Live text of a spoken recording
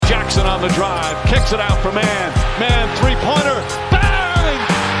Clarkson on the drive, kicks it out for Man. Man, three-pointer, bang!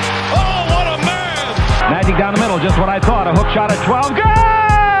 Oh, what a man! Magic down the middle, just what I thought. A hook shot at 12,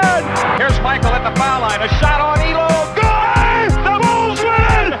 good! Here's Michael at the foul line, a shot on Elo, good! The Bulls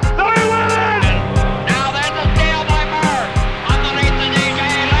win! They win it! Now there's a steal by Bird. Underneath the DJ,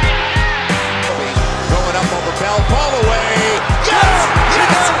 Going up over Bell, ball away. Yes!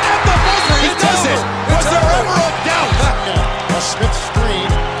 Yes! At the buzzer, he does it! Was there ever a doubt? A Smith screen,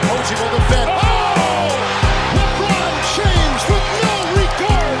 Posey will defend. Oh! LeBron James with no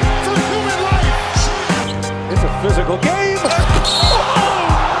regard for human life. It's a physical game.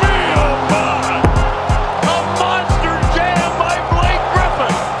 Oh, man, oh, my. A monster jam by Blake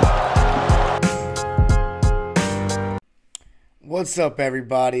Griffin. What's up,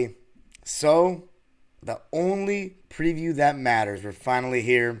 everybody? So, the only preview that matters, we're finally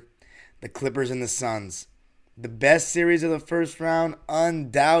here. The Clippers and the Suns. The best series of the first round,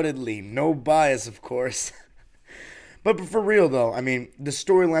 undoubtedly. No bias, of course. But for real, though, I mean, the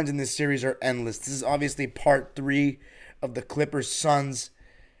storylines in this series are endless. This is obviously part 3 of the Clippers-Suns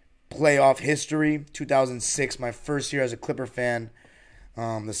playoff history. 2006, my first year as a Clipper fan.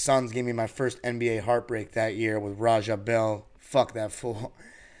 The Suns gave me my first NBA heartbreak that year with Raja Bell. Fuck that fool.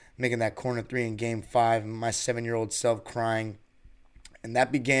 Making that corner 3 in Game 5. My 7-year-old self crying. And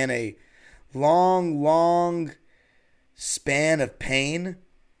that began a long span of pain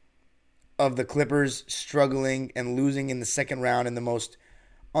of the Clippers struggling and losing in the second round in the most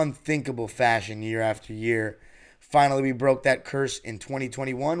unthinkable fashion year after year. Finally, we broke that curse in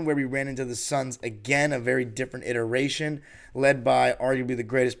 2021 where we ran into the Suns again, a very different iteration, led by arguably the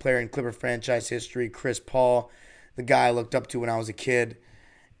greatest player in Clipper franchise history, Chris Paul, the guy I looked up to when I was a kid.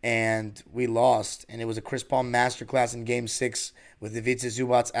 And we lost. And it was a Chris Paul masterclass in Game 6 with Ivica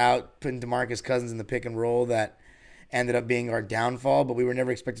Zubac out, putting DeMarcus Cousins in the pick and roll that ended up being our downfall. But we were never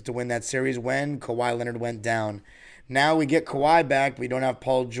expected to win that series when Kawhi Leonard went down. Now we get Kawhi back. We don't have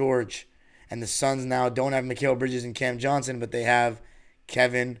Paul George. And the Suns now don't have Mikal Bridges and Cam Johnson, but they have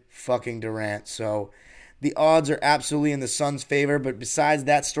Kevin fucking Durant. So the odds are absolutely in the Suns' favor. But besides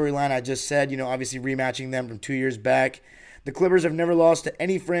that storyline I just said, obviously rematching them from 2 years back, the Clippers have never lost to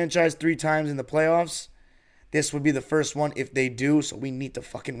any franchise 3 times in the playoffs. This would be the first one if they do, so we need to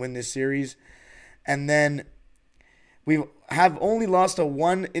fucking win this series. And then we have only lost to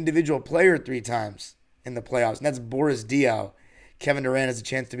one individual player 3 times in the playoffs, and that's Boris Diaw. Kevin Durant has a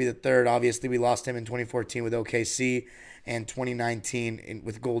chance to be the third. Obviously, we lost him in 2014 with OKC and 2019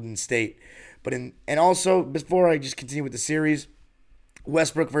 with Golden State. And also, before I just continue with the series,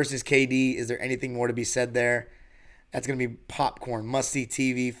 Westbrook versus KD, is there anything more to be said there? That's going to be popcorn, must-see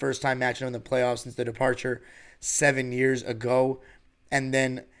TV, first-time matchup in the playoffs since the departure 7 years ago. And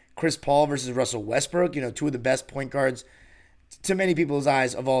then Chris Paul versus Russell Westbrook, 2 of the best point guards to many people's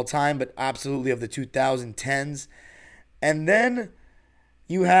eyes of all time, but absolutely of the 2010s. And then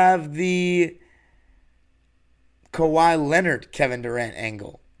you have the Kawhi Leonard, Kevin Durant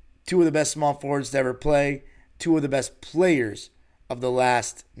angle. 2 of the best small forwards to ever play, 2 of the best players of the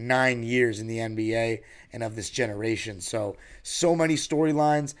last 9 years in the NBA and of this generation. So many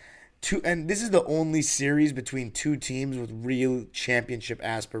storylines. And this is the only series between 2 teams with real championship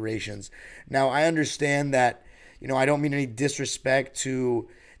aspirations. Now, I understand that, I don't mean any disrespect to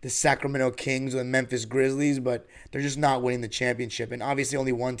the Sacramento Kings or the Memphis Grizzlies, but they're just not winning the championship. And obviously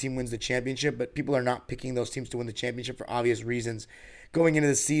only one team wins the championship, but people are not picking those teams to win the championship for obvious reasons. Going into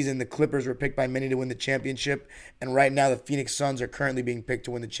the season, the Clippers were picked by many to win the championship, and right now the Phoenix Suns are currently being picked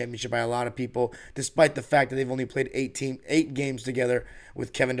to win the championship by a lot of people, despite the fact that they've only played 8 games together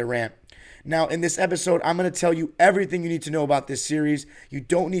with Kevin Durant. Now, in this episode, I'm going to tell you everything you need to know about this series. You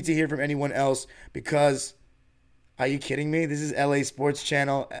don't need to hear from anyone else because, are you kidding me? This is LA Sports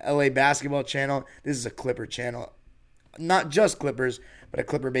Channel, LA Basketball Channel. This is a Clipper channel. Not just Clippers, but a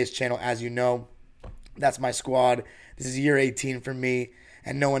Clipper-based channel, as you know. That's my squad. This is year 18 for me,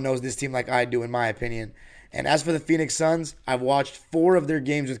 and no one knows this team like I do, in my opinion. And as for the Phoenix Suns, I've watched 4 of their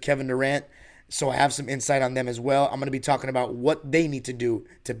games with Kevin Durant, so I have some insight on them as well. I'm going to be talking about what they need to do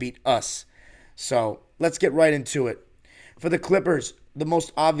to beat us. So let's get right into it. For the Clippers, the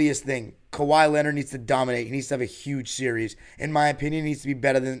most obvious thing, Kawhi Leonard needs to dominate. He needs to have a huge series. In my opinion, he needs to be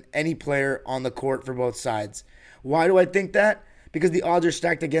better than any player on the court for both sides. Why do I think that? Because the odds are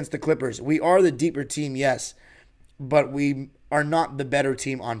stacked against the Clippers. We are the deeper team, yes, but we are not the better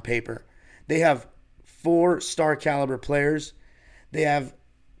team on paper. They have 4 star caliber players. They have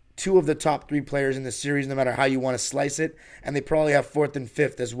 2 of the top 3 players in the series, no matter how you want to slice it, and they probably have 4th and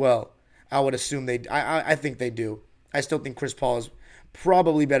 5th as well. I would assume I think they do. I still think Chris Paul is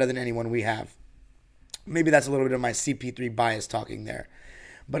probably better than anyone we have. Maybe that's a little bit of my CP3 bias talking there.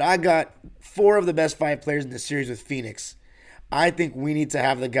 But I got 4 of the best 5 players in the series with Phoenix. I think we need to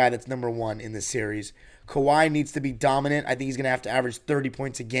have the guy that's number 1 in the series. Kawhi needs to be dominant. I think he's going to have to average 30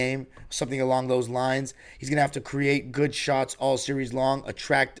 points a game, something along those lines. He's going to have to create good shots all series long,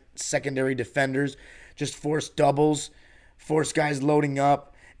 attract secondary defenders, just force doubles, force guys loading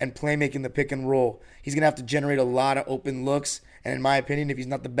up, and playmaking the pick and roll. He's going to have to generate a lot of open looks. And in my opinion, if he's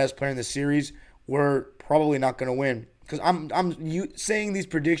not the best player in the series, we're probably not going to win. Because I'm saying these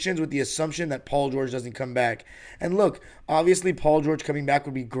predictions with the assumption that Paul George doesn't come back. And look, obviously Paul George coming back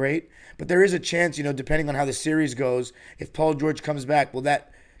would be great, but there is a chance, depending on how the series goes, if Paul George comes back, will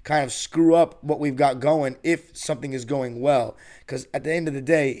that kind of screw up what we've got going if something is going well? Because at the end of the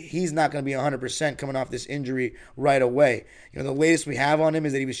day, he's not going to be 100% coming off this injury right away. The latest we have on him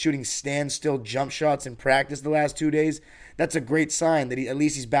is that he was shooting standstill jump shots in practice the last 2 days. That's a great sign that at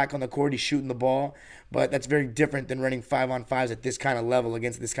least he's back on the court, he's shooting the ball, but that's very different than running 5-on-5s at this kind of level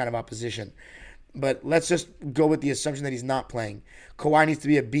against this kind of opposition. But let's just go with the assumption that he's not playing. Kawhi needs to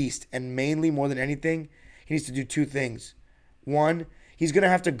be a beast, and mainly, more than anything, he needs to do 2 things. 1, he's going to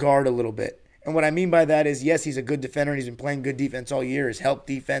have to guard a little bit. And what I mean by that is, yes, he's a good defender, and he's been playing good defense all year, his help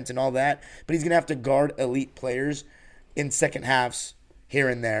defense and all that, but he's going to have to guard elite players in second halves here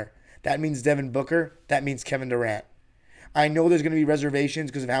and there. That means Devin Booker. That means Kevin Durant. I know there's going to be reservations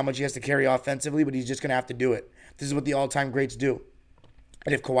because of how much he has to carry offensively, but he's just going to have to do it. This is what the all-time greats do.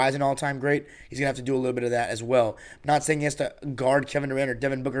 And if Kawhi's an all-time great, he's going to have to do a little bit of that as well. I'm not saying he has to guard Kevin Durant or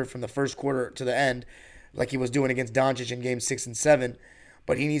Devin Booker from the first quarter to the end like he was doing against Doncic in Games 6 and 7,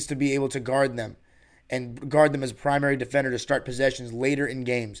 but he needs to be able to guard them and guard them as a primary defender to start possessions later in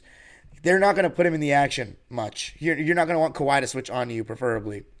games. They're not going to put him in the action much. You're not going to want Kawhi to switch on to you,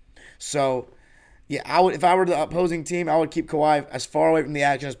 preferably. So, yeah, if I were the opposing team, I would keep Kawhi as far away from the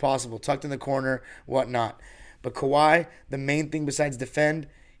action as possible, tucked in the corner, whatnot. But Kawhi, the main thing besides defend,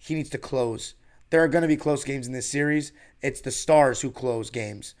 he needs to close. There are going to be close games in this series. It's the stars who close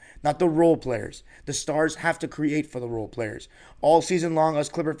games, not the role players. The stars have to create for the role players. All season long, us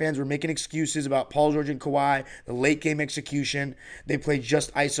Clipper fans were making excuses about Paul George and Kawhi, the late game execution. They play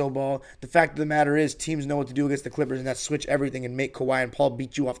just iso ball. The fact of the matter is, teams know what to do against the Clippers, and that's switch everything and make Kawhi and Paul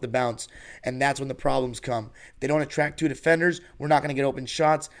beat you off the bounce. And that's when the problems come. If they don't attract 2 defenders, we're not going to get open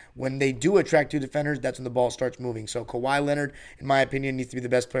shots. When they do attract 2 defenders, that's when the ball starts moving. So Kawhi Leonard, in my opinion, needs to be the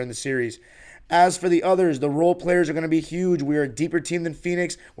best player in the series. As for the others, the role players are going to be huge. We are a deeper team than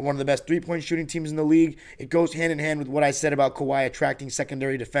Phoenix. We're one of the best 3-point shooting teams in the league. It goes hand in hand with what I said about Kawhi attracting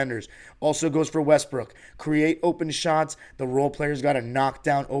secondary defenders. Also goes for Westbrook. Create open shots. The role players got to knock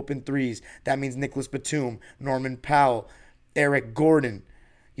down open threes. That means Nicholas Batum, Norman Powell, Eric Gordon,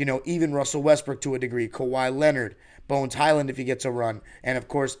 even Russell Westbrook to a degree, Kawhi Leonard, Bones Highland if he gets a run, and of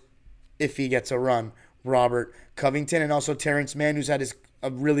course, if he gets a run, Robert Covington, and also Terrence Mann, who's had a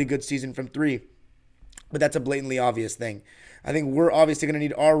really good season from 3. But that's a blatantly obvious thing. I think we're obviously going to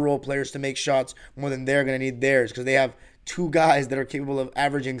need our role players to make shots more than they're going to need theirs, because they have 2 guys that are capable of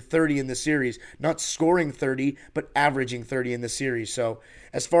averaging 30 in the series. Not scoring 30, but averaging 30 in the series. So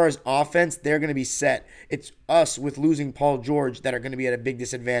as far as offense, they're going to be set. It's us with losing Paul George that are going to be at a big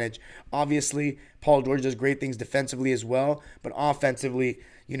disadvantage. Obviously, Paul George does great things defensively as well, but offensively,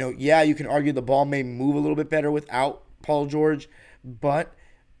 you can argue the ball may move a little bit better without Paul George, but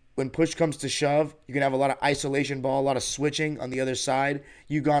when push comes to shove, you're going to have a lot of isolation ball, a lot of switching on the other side.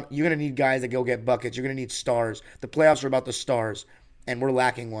 You're going to need guys that go get buckets. You're going to need stars. The playoffs are about the stars, and we're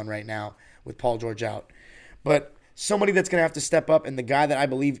lacking one right now with Paul George out. But somebody that's going to have to step up, and the guy that I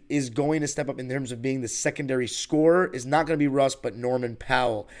believe is going to step up in terms of being the secondary scorer is not going to be Russ, but Norman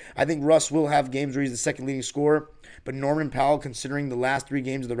Powell. I think Russ will have games where he's the second leading scorer, but Norman Powell, considering the last 3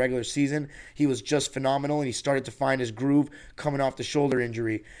 games of the regular season, he was just phenomenal, and he started to find his groove coming off the shoulder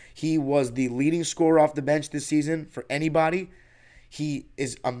injury. He was the leading scorer off the bench this season for anybody. He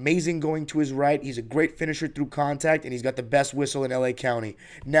is amazing going to his right. He's a great finisher through contact, and he's got the best whistle in LA County.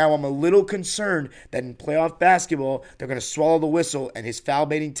 Now, I'm a little concerned that in playoff basketball, they're going to swallow the whistle, and his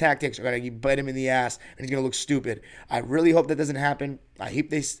foul-baiting tactics are going to bite him in the ass, and he's going to look stupid. I really hope that doesn't happen. I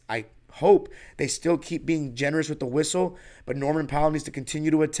hope they still keep being generous with the whistle, but Norman Powell needs to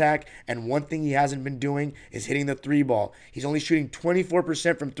continue to attack, and one thing he hasn't been doing is hitting the 3 ball. He's only shooting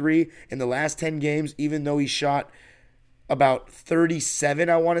 24% from 3 in the last 10 games, even though he shot about 37,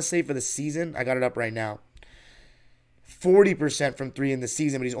 I want to say, for the season. I got it up right now. 40% from 3 in the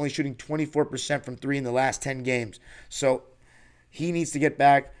season, but he's only shooting 24% from 3 in the last 10 games. So he needs to get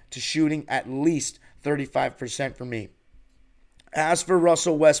back to shooting at least 35% for me. As for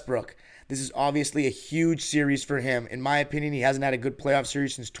Russell Westbrook, This is obviously a huge series for him. In my opinion, he hasn't had a good playoff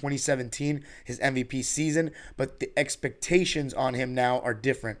series since 2017, his MVP season, but the expectations on him now are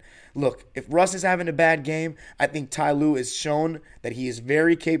different. Look, if Russ is having a bad game, I think Ty Lue has shown that he is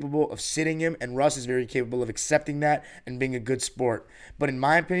very capable of sitting him, and Russ is very capable of accepting that and being a good sport. But in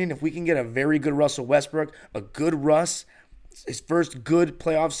my opinion, if we can get a very good Russell Westbrook, a good Russ, his first good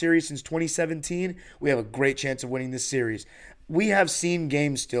playoff series since 2017, we have a great chance of winning this series. We have seen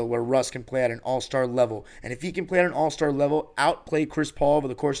games still where Russ can play at an all-star level. And if he can play at an all-star level, outplay Chris Paul over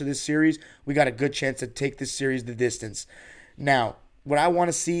the course of this series, we got a good chance to take this series the distance. Now, what I want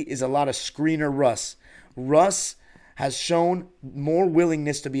to see is a lot of screener Russ. Russ has shown more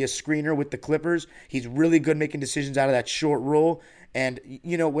willingness to be a screener with the Clippers. He's really good making decisions out of that short roll. And,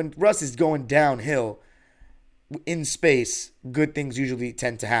 when Russ is going downhill in space, good things usually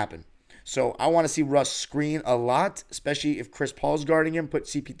tend to happen. So I want to see Russ screen a lot, especially if Chris Paul's guarding him, put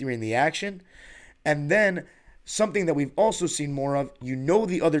CP3 in the action. And then something that we've also seen more of,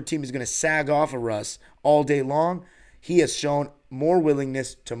 the other team is going to sag off of Russ all day long. He has shown more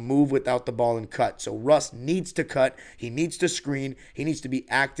willingness to move without the ball and cut. So Russ needs to cut. He needs to screen. He needs to be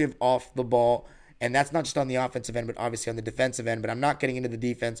active off the ball. And that's not just on the offensive end, but obviously on the defensive end. But I'm not getting into the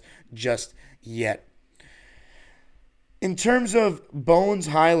defense just yet. In terms of Bones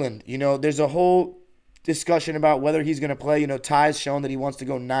Hyland, there's a whole discussion about whether he's going to play. Ty's shown that he wants to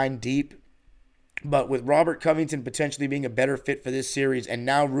go 9 deep. But with Robert Covington potentially being a better fit for this series, and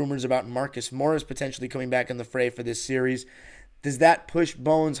now rumors about Marcus Morris potentially coming back in the fray for this series, does that push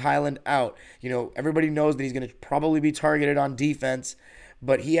Bones Hyland out? Everybody knows that he's going to probably be targeted on defense,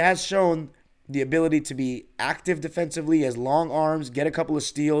 but he has shown the ability to be active defensively, has long arms, get a couple of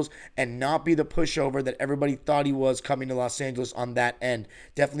steals, and not be the pushover that everybody thought he was coming to Los Angeles on that end.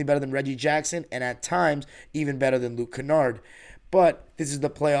 Definitely better than Reggie Jackson, and at times, even better than Luke Kennard. But this is the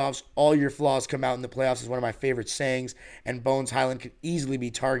playoffs. All your flaws come out in the playoffs is one of my favorite sayings, and Bones Hyland could easily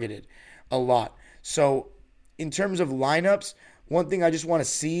be targeted a lot. So in terms of lineups, one thing I just want to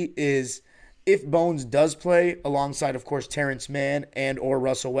see is if Bones does play alongside, of course, Terrence Mann and or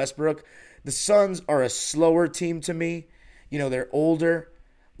Russell Westbrook, the Suns are a slower team to me. They're older.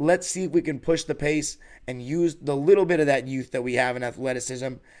 Let's see if we can push the pace and use the little bit of that youth that we have in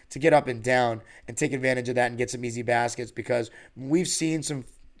athleticism to get up and down and take advantage of that and get some easy baskets, because we've seen some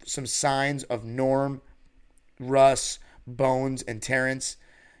signs of Norm, Russ, Bones, and Terrence,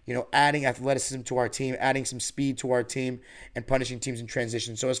 adding athleticism to our team, adding some speed to our team, and punishing teams in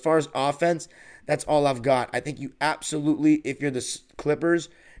transition. So as far as offense, that's all I've got. I think you absolutely, if you're the Clippers,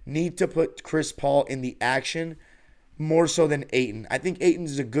 need to put Chris Paul in the action more so than Ayton. I think Ayton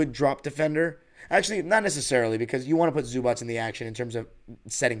is a good drop defender. Actually, not necessarily, because you want to put Zubac in the action in terms of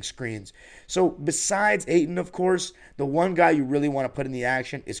setting screens. So besides Ayton, of course, the one guy you really want to put in the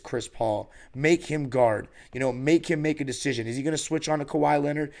action is Chris Paul. Make him guard. Make him make a decision. Is he going to switch on to Kawhi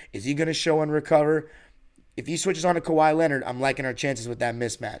Leonard? Is he going to show and recover? If he switches on to Kawhi Leonard, I'm liking our chances with that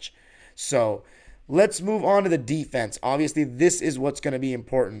mismatch. So let's move on to the defense. Obviously, this is what's going to be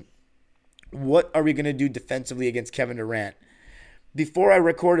important. What are we going to do defensively against Kevin Durant? Before I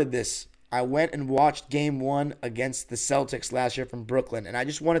recorded this, I went and watched Game 1 against the Celtics last year from Brooklyn, and I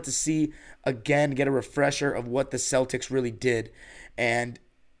just wanted to see, again, get a refresher of what the Celtics really did. And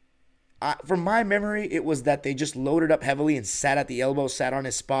from my memory, it was that they just loaded up heavily and sat at the elbow, sat on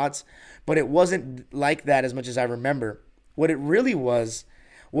his spots, but it wasn't like that as much as I remember. What it really was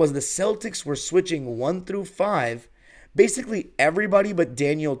the Celtics were switching 1 through 5. Basically, everybody but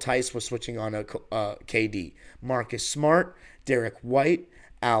Daniel Tice was switching on a KD. Marcus Smart, Derek White,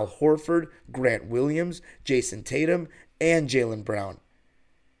 Al Horford, Grant Williams, Jason Tatum, and Jaylen Brown.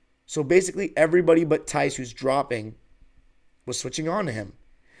 So basically, everybody but Tice, who's dropping, was switching on to him.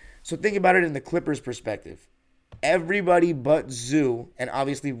 So think about it in the Clippers' perspective. Everybody but Zoo, and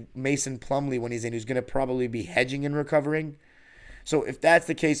obviously Mason Plumlee when he's in, who's going to probably be hedging and recovering. So if that's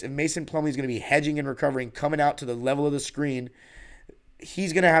the case, if Mason Plumlee is going to be hedging and recovering, coming out to the level of the screen,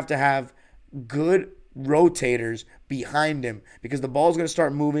 he's going to have good rotators behind him, because the ball's going to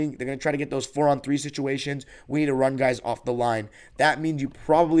start moving. They're going to try to get those 4-on-3 situations. We need to run guys off the line. That means you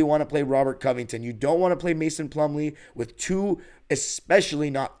probably want to play Robert Covington. You don't want to play Mason Plumlee with 2, especially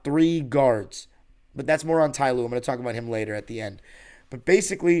not 3 guards. But that's more on Ty Lue. I'm going to talk about him later at the end. But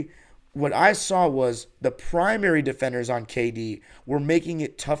basically, what I saw was the primary defenders on KD were making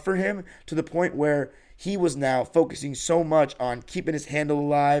it tough for him, to the point where he was now focusing so much on keeping his handle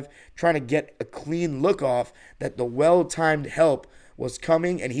alive, trying to get a clean look off, that the well-timed help was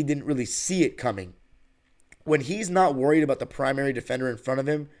coming and he didn't really see it coming. When he's not worried about the primary defender in front of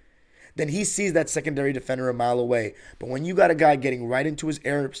him, then he sees that secondary defender a mile away. But when you got a guy getting right into his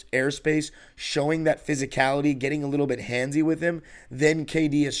airspace, showing that physicality, getting a little bit handsy with him, then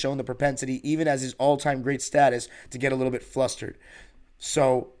KD has shown the propensity, even as his all-time great status, to get a little bit flustered.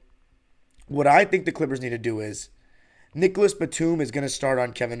 So what I think the Clippers need to do is Nicholas Batum is going to start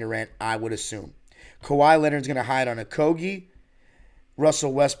on Kevin Durant, I would assume. Kawhi Leonard's going to hide on Okogie.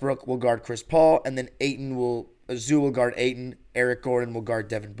 Russell Westbrook will guard Chris Paul, and then Zoo will guard Ayton. Eric Gordon will guard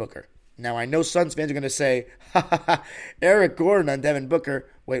Devin Booker. Now, I know Suns fans are going to say, Eric Gordon on Devin Booker.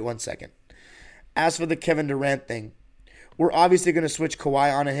 Wait 1 second. As for the Kevin Durant thing, we're obviously going to switch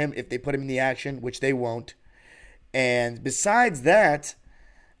Kawhi onto him if they put him in the action, which they won't. And besides that,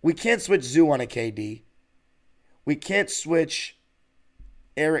 we can't switch Zoo on a KD. We can't switch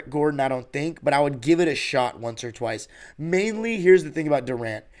Eric Gordon, I don't think, but I would give it a shot once or twice. Mainly, here's the thing about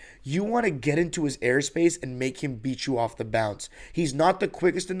Durant. You want to get into his airspace and make him beat you off the bounce. He's not the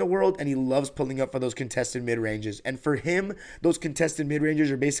quickest in the world, and he loves pulling up for those contested mid-ranges. And for him, those contested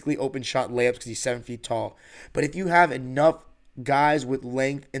mid-ranges are basically open shot layups because he's 7 feet tall. But if you have enough guys with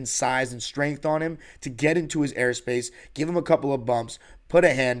length and size and strength on him to get into his airspace, give him a couple of bumps, put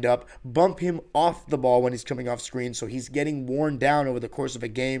a hand up, bump him off the ball when he's coming off screen so he's getting worn down over the course of a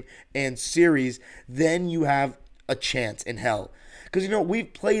game and series, then you have a chance in hell. Because,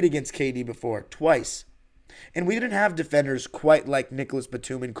 we've played against KD before, twice. And we didn't have defenders quite like Nicholas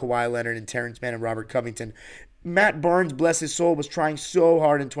Batum and Kawhi Leonard and Terrence Mann and Robert Covington. Matt Barnes, bless his soul, was trying so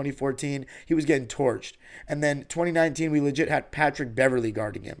hard in 2014. He was getting torched. And then 2019, we legit had Patrick Beverley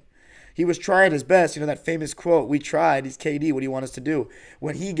guarding him. He was trying his best. That famous quote, "We tried. He's KD. What do you want us to do?"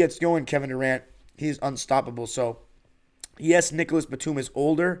 When he gets going, Kevin Durant, he's unstoppable. So, yes, Nicholas Batum is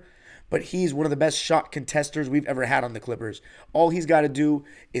older, but he's one of the best shot contesters we've ever had on the Clippers. All he's got to do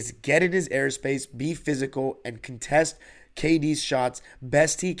is get in his airspace, be physical, and contest KD's shots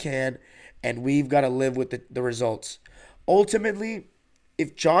best he can, and we've got to live with the results. Ultimately,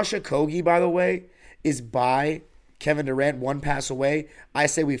 if Josh Okogie, by the way, is by Kevin Durant one pass away, I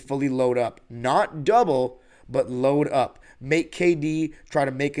say we fully load up. Not double, but load up. Make KD try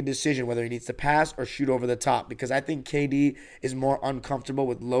to make a decision whether he needs to pass or shoot over the top, because I think KD is more uncomfortable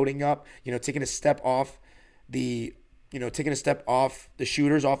with loading up, taking a step off the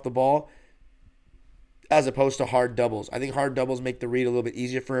shooters off the ball, as opposed to hard doubles. I think hard doubles make the read a little bit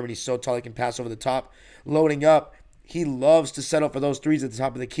easier for him, and he's so tall he can pass over the top. Loading up, he loves to settle for those threes at the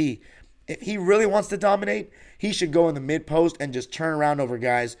top of the key. If he really wants to dominate, he should go in the mid-post and just turn around over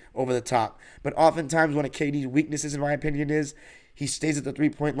guys over the top. But oftentimes one of KD's weaknesses, in my opinion, is he stays at the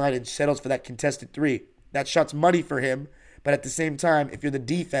three-point line and settles for that contested three. That shot's money for him, but at the same time, if you're the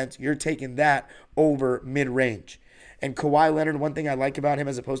defense, you're taking that over mid-range. And Kawhi Leonard, one thing I like about him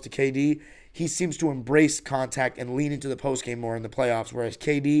as opposed to KD, he seems to embrace contact and lean into the postgame more in the playoffs, whereas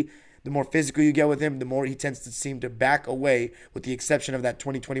KD, the more physical you get with him, the more he tends to seem to back away, with the exception of that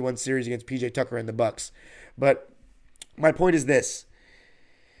 2021 series against PJ Tucker and the Bucks. But my point is this.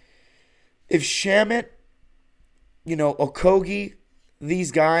 If Shamet, Okogie,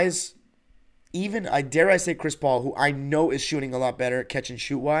 these guys, even, I dare say Chris Paul, who I know is shooting a lot better catch and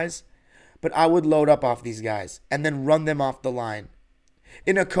shoot wise, but I would load up off these guys and then run them off the line.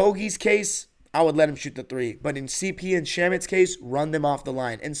 In Okogie's case, I would let him shoot the three. But in CP and Shamet's case, run them off the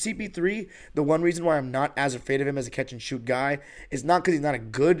line. And CP3, the one reason why I'm not as afraid of him as a catch-and-shoot guy is not because he's not a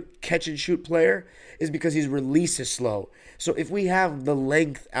good catch-and-shoot player, is because his release is slow. So if we have the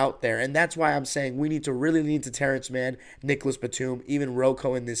length out there, and that's why I'm saying we need to really lean to Terrence Mann, Nicholas Batum, even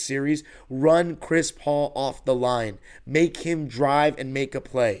Rocco in this series, run Chris Paul off the line. Make him drive and make a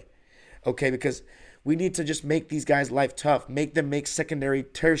play. Okay, because we need to just make these guys' life tough. Make them make secondary,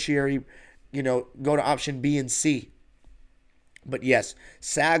 tertiary, go to option B and C. But yes,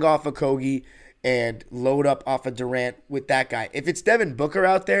 sag off of Okogie and load up off of Durant with that guy. If it's Devin Booker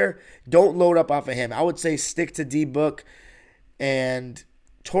out there, don't load up off of him. I would say stick to D-Book and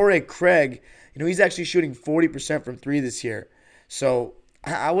Torrey Craig. He's actually shooting 40% from three this year. So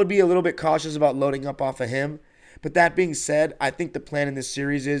I would be a little bit cautious about loading up off of him. But that being said, I think the plan in this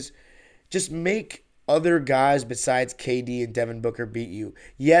series is just make other guys besides KD and Devin Booker beat you.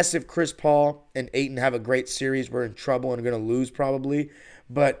 Yes, if Chris Paul and Ayton have a great series, we're in trouble and are going to lose probably.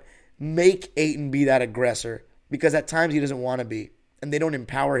 But make Ayton be that aggressor, because at times he doesn't want to be. And they don't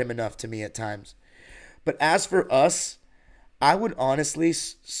empower him enough to me at times. But as for us, I would honestly,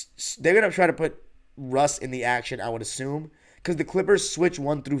 they're going to try to put Russ in the action, I would assume, because the Clippers switch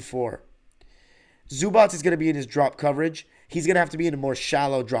 1 through 4. Zubac is going to be in his drop coverage. He's going to have to be in a more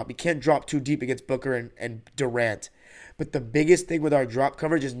shallow drop. He can't drop too deep against Booker and Durant. But the biggest thing with our drop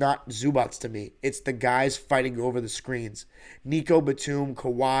coverage is not Zubats to me. It's the guys fighting over the screens. Nico Batum,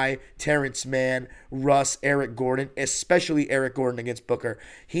 Kawhi, Terrence Mann, Russ, Eric Gordon, especially Eric Gordon against Booker.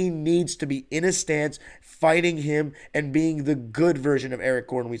 He needs to be in a stance, fighting him, and being the good version of Eric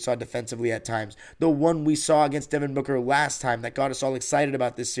Gordon we saw defensively at times. The one we saw against Devin Booker last time that got us all excited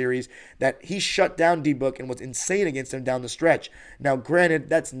about this series, that he shut down D-Book and was insane against him down the stretch. Now, granted,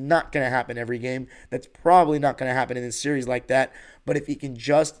 that's not going to happen every game. That's probably not going to happen in this series like that. But if he can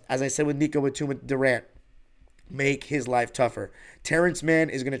just, as I said with Nico Batum and Durant, make his life tougher. Terrence Mann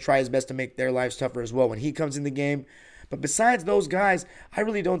is going to try his best to make their lives tougher as well when he comes in the game. But besides those guys, I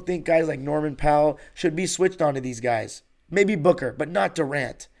really don't think guys like Norman Powell should be switched on to these guys. Maybe Booker, but not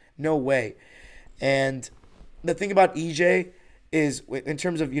Durant. No way. And the thing about EJ is, in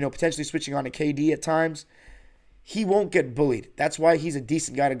terms of, potentially switching on to KD at times, he won't get bullied. That's why he's a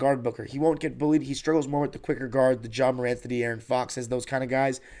decent guy to guard Booker. He won't get bullied. He struggles more with the quicker guard, the Ja Morants, the De'Aaron Foxes, those kind of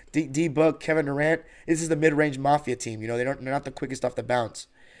guys. D-Book, Kevin Durant, this is the mid-range mafia team. They're not the quickest off the bounce.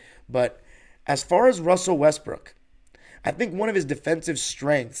 But as far as Russell Westbrook, I think one of his defensive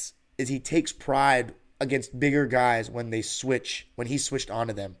strengths is he takes pride against bigger guys when he switched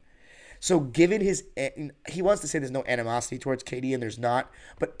onto them. So given he wants to say there's no animosity towards KD, and there's not,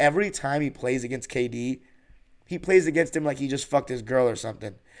 but every time he plays against KD, he plays against him like he just fucked his girl or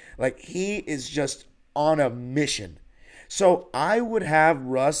something. Like, he is just on a mission. So I would have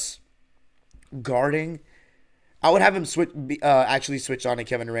Russ guarding. I would have him actually switch on to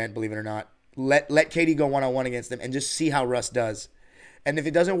Kevin Durant, believe it or not. Let KD go one-on-one against him and just see how Russ does. And if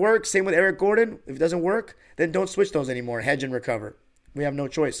it doesn't work, same with Eric Gordon. If it doesn't work, then don't switch those anymore. Hedge and recover. We have no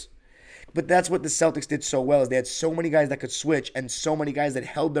choice. But that's what the Celtics did so well, is they had so many guys that could switch and so many guys that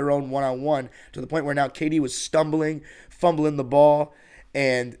held their own one-on-one to the point where now KD was stumbling, fumbling the ball,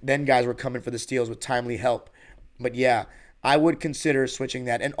 and then guys were coming for the steals with timely help. But yeah, I would consider switching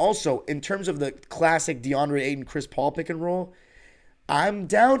that. And also, in terms of the classic DeAndre Ayton, Chris Paul pick and roll, I'm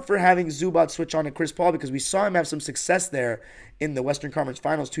down for having Zubac switch on to Chris Paul because we saw him have some success there in the Western Conference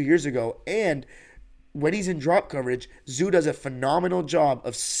Finals 2 years ago. And when he's in drop coverage, Zoo does a phenomenal job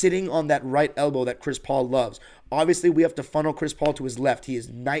of sitting on that right elbow that Chris Paul loves. Obviously, we have to funnel Chris Paul to his left. He is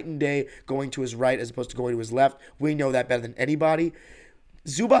night and day going to his right as opposed to going to his left. We know that better than anybody.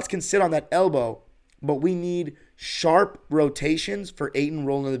 Zubac can sit on that elbow, but we need sharp rotations for Ayton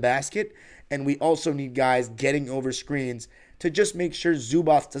rolling to the basket, and we also need guys getting over screens to just make sure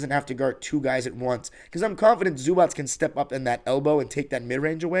Zubac doesn't have to guard two guys at once. Because I'm confident Zubac can step up in that elbow and take that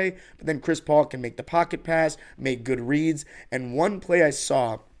mid-range away, but then Chris Paul can make the pocket pass, make good reads. And one play I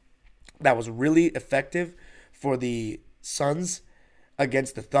saw that was really effective for the Suns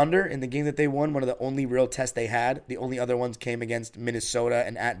against the Thunder in the game that they won, one of the only real tests they had. The only other ones came against Minnesota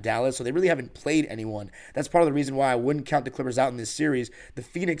and at Dallas, so they really haven't played anyone. That's part of the reason why I wouldn't count the Clippers out in this series. The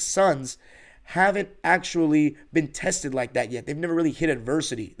Phoenix Suns haven't actually been tested like that yet. They've never really hit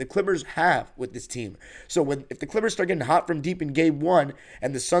adversity. The Clippers have with this team. So if the Clippers start getting hot from deep in game one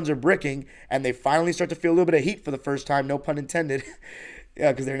and the Suns are bricking and they finally start to feel a little bit of heat for the first time, no pun intended,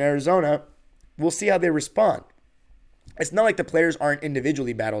 because they're in Arizona, we'll see how they respond. It's not like the players aren't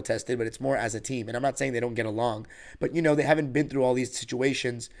individually battle tested, but it's more as a team. And I'm not saying they don't get along, but they haven't been through all these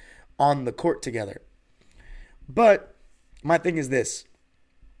situations on the court together. But my thing is this.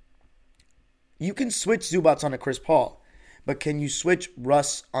 You can switch Zubac onto Chris Paul, but can you switch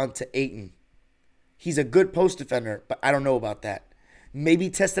Russ onto Ayton? He's a good post defender, but I don't know about that. Maybe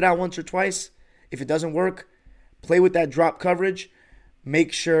test it out once or twice. If it doesn't work, play with that drop coverage.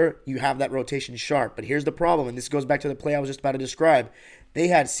 Make sure you have that rotation sharp. But here's the problem, and this goes back to the play I was just about to describe. They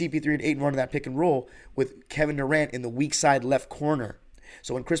had CP3 and Ayton running that pick and roll with Kevin Durant in the weak side left corner.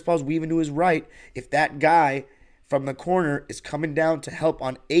 So when Chris Paul's weaving to his right, if that guy from the corner is coming down to help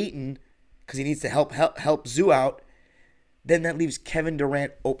on Ayton, because he needs to help Zoo out, then that leaves Kevin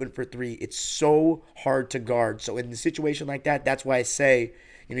Durant open for three. It's so hard to guard. So in a situation like that, that's why I say,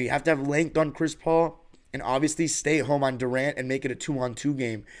 you have to have length on Chris Paul and obviously stay home on Durant and make it a 2-on-2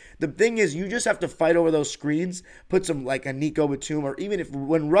 game. The thing is, you just have to fight over those screens, put some like a Nico Batum, or even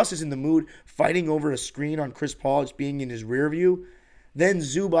when Russ is in the mood, fighting over a screen on Chris Paul, just being in his rear view, then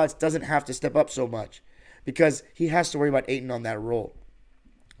Zubac doesn't have to step up so much because he has to worry about Ayton on that role.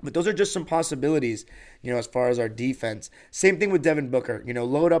 But those are just some possibilities, as far as our defense. Same thing with Devin Booker.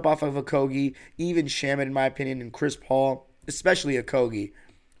 Load up off of Okogie, even Shamet, in my opinion, and Chris Paul, especially Okogie.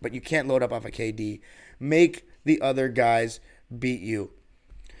 But you can't load up off of KD. Make the other guys beat you.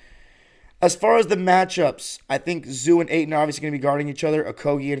 As far as the matchups, I think Zoo and Ayton are obviously going to be guarding each other.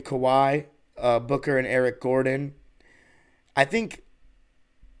 Okogie and Kawhi, Booker and Eric Gordon. I think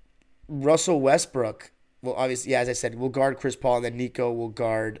Russell Westbrook well, obviously, as I said, we'll guard Chris Paul, and then Nico will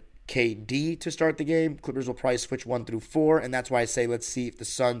guard KD to start the game. Clippers will probably switch 1 through 4, and that's why I say let's see if the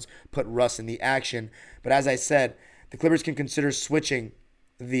Suns put Russ in the action. But as I said, the Clippers can consider switching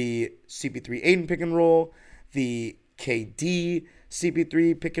the CP3 Ayton pick and roll, the KD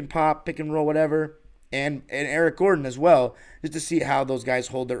CP3 pick and pop, pick and roll, whatever, and Eric Gordon as well, just to see how those guys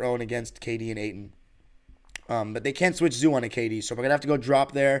hold their own against KD and Ayton. But they can't switch Zoo on a KD, so we're going to have to go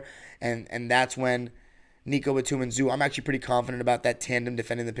drop there, and that's when Nico Batum and Zoo, I'm actually pretty confident about that tandem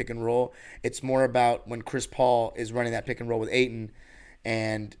defending the pick and roll. It's more about when Chris Paul is running that pick and roll with Ayton,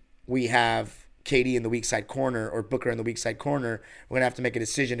 and we have KD in the weak side corner or Booker in the weak side corner, we're going to have to make a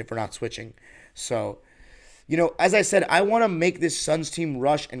decision if we're not switching. So, as I said, I want to make this Suns team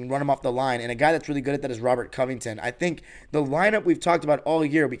rush and run them off the line, and a guy that's really good at that is Robert Covington. I think the lineup we've talked about all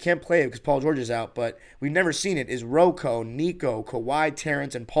year, we can't play it because Paul George is out, but we've never seen it, is Rocco, Nico, Kawhi,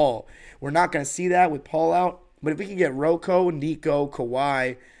 Terrence, and Paul. We're not going to see that with Paul out, but if we can get Rocco, Nico,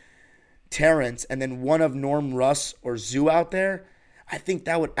 Kawhi, Terrence, and then one of Norm, Russ, or Zoo out there, I think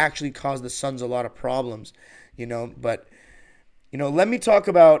that would actually cause the Suns a lot of problems, But, let me talk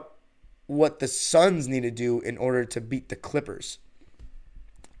about what the Suns need to do in order to beat the Clippers.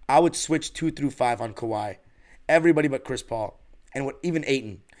 I would switch 2 through 5 on Kawhi. Everybody but Chris Paul. And even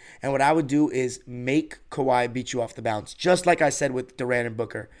Ayton. And what I would do is make Kawhi beat you off the bounce. Just like I said with Durant and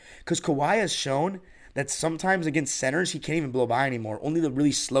Booker. Because Kawhi has shown that sometimes against centers, he can't even blow by anymore. Only the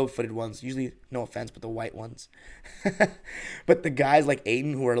really slow-footed ones. Usually, no offense, but the white ones. But the guys like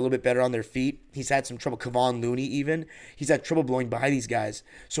Ayton, who are a little bit better on their feet, he's had some trouble. Kevon Looney even. He's had trouble blowing by these guys.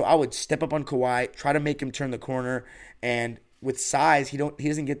 So I would step up on Kawhi, try to make him turn the corner, and with size, he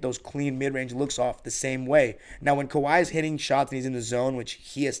doesn't get those clean mid-range looks off the same way. Now, when Kawhi is hitting shots and he's in the zone, which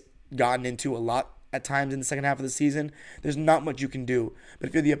he has gotten into a lot at times in the second half of the season, there's not much you can do. But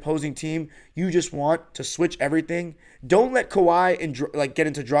if you're the opposing team, you just want to switch everything. Don't let Kawhi get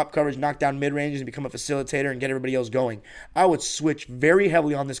into drop coverage, knock down mid-ranges, and become a facilitator and get everybody else going. I would switch very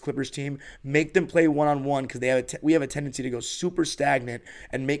heavily on this Clippers team, make them play one-on-one because we have a tendency to go super stagnant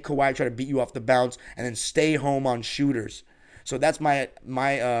and make Kawhi try to beat you off the bounce and then stay home on shooters. So that's my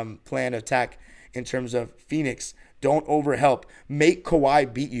plan of attack in terms of Phoenix. Don't overhelp. Make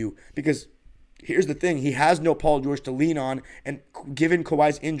Kawhi beat you because here's the thing. He has no Paul George to lean on, and given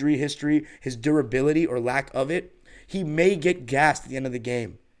Kawhi's injury history, his durability or lack of it, he may get gassed at the end of the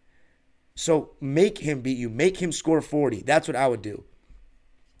game. So make him beat you. Make him score 40. That's what I would do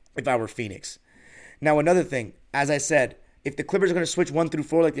if I were Phoenix. Now, another thing, as I said, if the Clippers are going to switch 1 through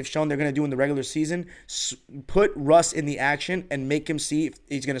 4 like they've shown they're going to do in the regular season, put Russ in the action and make him see if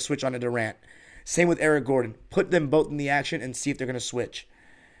he's going to switch on to Durant. Same with Eric Gordon. Put them both in the action and see if they're going to switch.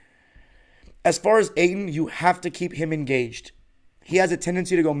 As far as Ayton, you have to keep him engaged. He has a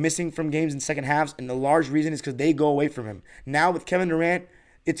tendency to go missing from games in second halves, and the large reason is because they go away from him. Now with Kevin Durant,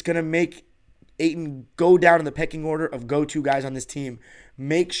 it's going to make Ayton go down in the pecking order of go-to guys on this team.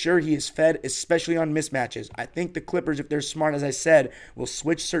 Make sure he is fed, especially on mismatches. I think the Clippers, if they're smart, as I said, will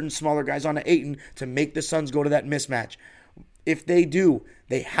switch certain smaller guys onto Ayton to make the Suns go to that mismatch. If they do,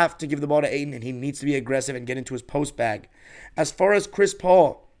 they have to give the ball to Ayton, and he needs to be aggressive and get into his post bag. As far as Chris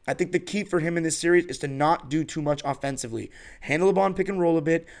Paul, I think the key for him in this series is to not do too much offensively. Handle the ball and pick and roll a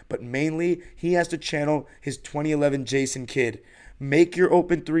bit, but mainly he has to channel his 2011 Jason Kidd. Make your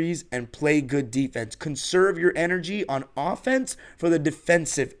open threes and play good defense. Conserve your energy on offense for the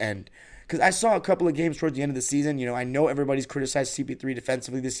defensive end. Because I saw a couple of games towards the end of the season. I know everybody's criticized CP3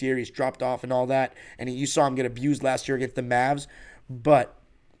 defensively this year. He's dropped off and all that. And you saw him get abused last year against the Mavs. But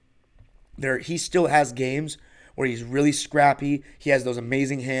he still has games where he's really scrappy. He has those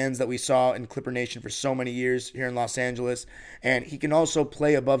amazing hands that we saw in Clipper Nation for so many years here in Los Angeles. And he can also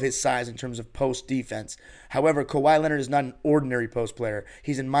play above his size in terms of post defense. However, Kawhi Leonard is not an ordinary post player.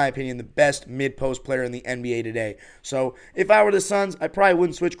 He's, in my opinion, the best mid-post player in the NBA today. So if I were the Suns, I probably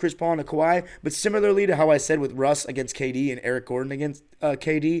wouldn't switch Chris Paul into Kawhi. But similarly to how I said with Russ against KD and Eric Gordon against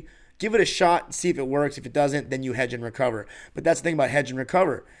KD, give it a shot and see if it works. If it doesn't, then you hedge and recover. But that's the thing about hedge and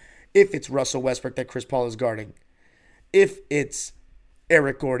recover. If it's Russell Westbrook that Chris Paul is guarding, if it's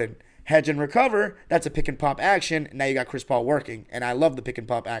Eric Gordon, hedge and recover, that's a pick and pop action. Now you got Chris Paul working, and I love the pick and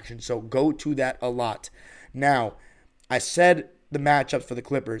pop action, so go to that a lot. Now, I said the matchups for the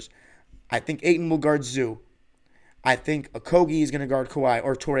Clippers. I think Ayton will guard Zoo. I think Okogie is going to guard Kawhi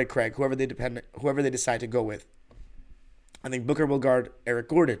or Torrey Craig, whoever they decide to go with. I think Booker will guard Eric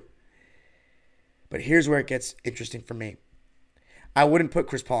Gordon. But here's where it gets interesting for me. I wouldn't put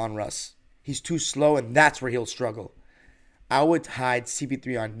Chris Paul on Russ. He's too slow, and that's where he'll struggle. I would hide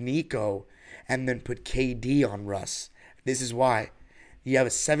CP3 on Nico and then put KD on Russ. This is why. You have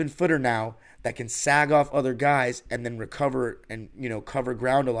a 7-footer now that can sag off other guys and then recover and, cover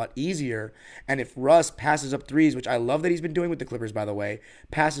ground a lot easier. And if Russ passes up threes, which I love that he's been doing with the Clippers, by the way,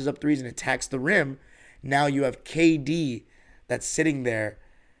 passes up threes and attacks the rim, now you have KD that's sitting there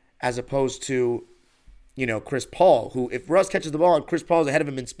as opposed to, Chris Paul, who if Russ catches the ball and Chris Paul is ahead of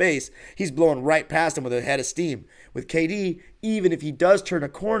him in space, he's blowing right past him with a head of steam. With KD, even if he does turn a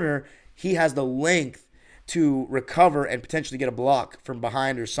corner, he has the length to recover and potentially get a block from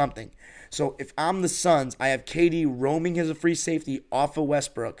behind or something. So if I'm the Suns, I have KD roaming as a free safety off of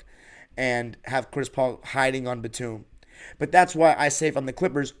Westbrook and have Chris Paul hiding on Batum. But that's why I say if I'm the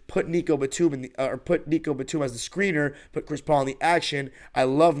Clippers, put Nico Batum as the screener, put Chris Paul in the action. I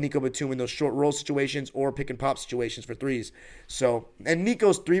love Nico Batum in those short roll situations or pick and pop situations for threes. So, and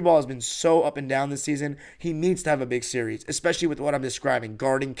Nico's three ball has been so up and down this season. He needs to have a big series, especially with what I'm describing,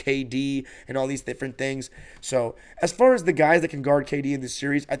 guarding KD and all these different things. So, as far as the guys that can guard KD in this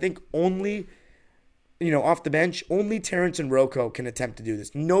series, I think only, off the bench, only Terrence and Rocco can attempt to do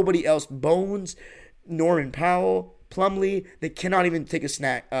this. Nobody else, Bones, Norman Powell, Plumlee, they cannot even take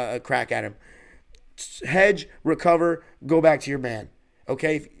a crack at him. Hedge, recover, go back to your man.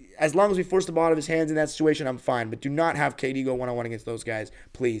 Okay? As long as we force the ball out of his hands in that situation, I'm fine. But do not have KD go one-on-one against those guys,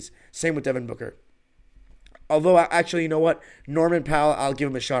 please. Same with Devin Booker. Although, actually, you know what? Norman Powell, I'll give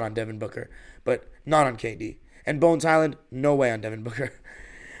him a shot on Devin Booker. But not on KD. And Bones Highland, no way on Devin Booker.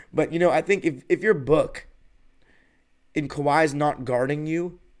 But, I think if your book in Kawhi's not guarding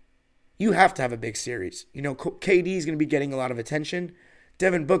you, you have to have a big series. KD is going to be getting a lot of attention.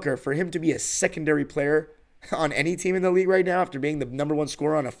 Devin Booker, for him to be a secondary player on any team in the league right now after being the number one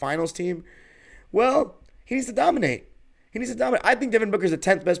scorer on a finals team, well, he needs to dominate. I think Devin Booker is the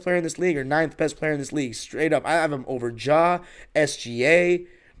 10th best player in this league or 9th best player in this league. Straight up. I have him over Ja, SGA.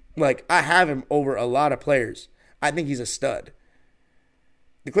 I have him over a lot of players. I think he's a stud.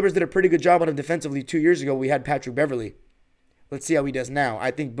 The Clippers did a pretty good job on him defensively 2 years ago. We had Patrick Beverley. Let's see how he does now.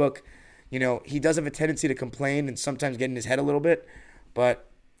 I think Book, he does have a tendency to complain and sometimes get in his head a little bit,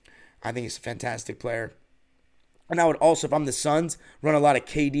 but I think he's a fantastic player. And I would also, if I'm the Suns, run a lot of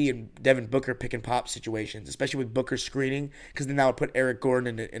KD and Devin Booker pick and pop situations, especially with Booker screening, because then that would put Eric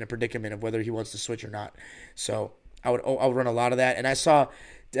Gordon in a predicament of whether he wants to switch or not. So I would run a lot of that. And I saw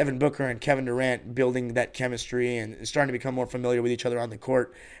Devin Booker and Kevin Durant building that chemistry and starting to become more familiar with each other on the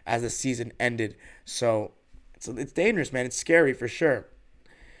court as the season ended. So it's dangerous, man. It's scary for sure.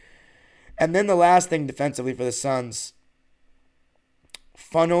 And then the last thing defensively for the Suns,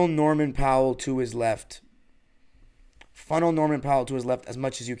 funnel Norman Powell to his left. Funnel Norman Powell to his left as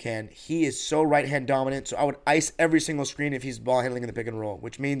much as you can. He is so right-hand dominant, so I would ice every single screen if he's ball handling in the pick and roll,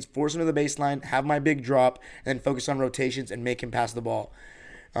 which means force him to the baseline, have my big drop, and then focus on rotations and make him pass the ball.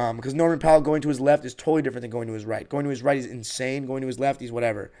 Because Norman Powell going to his left is totally different than going to his right. Going to his right, he's insane. Going to his left, he's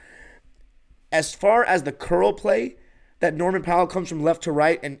whatever. As far as the curl play, that Norman Powell comes from left to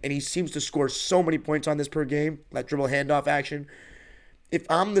right, and he seems to score so many points on this per game, that dribble handoff action. If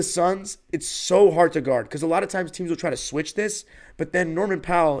I'm the Suns, it's so hard to guard because a lot of times teams will try to switch this, but then Norman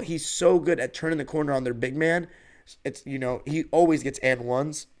Powell, he's so good at turning the corner on their big man. It's he always gets and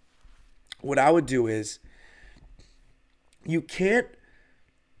ones. What I would do is you can't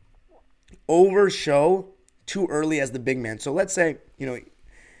overshow too early as the big man. So let's say,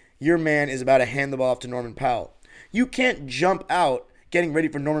 your man is about to hand the ball off to Norman Powell. You can't jump out getting ready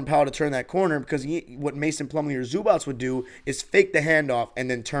for Norman Powell to turn that corner because what Mason Plumlee or Zubats would do is fake the handoff and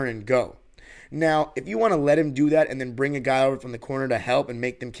then turn and go. Now, if you want to let him do that and then bring a guy over from the corner to help and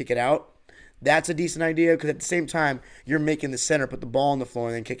make them kick it out, that's a decent idea because at the same time, you're making the center put the ball on the floor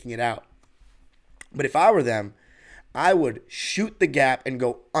and then kicking it out. But if I were them, I would shoot the gap and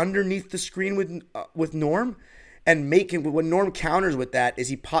go underneath the screen with Norm and make him, what Norm counters with that is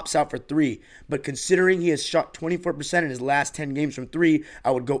he pops out for three. But considering he has shot 24% in his last 10 games from three,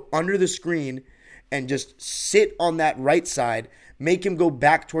 I would go under the screen and just sit on that right side, make him go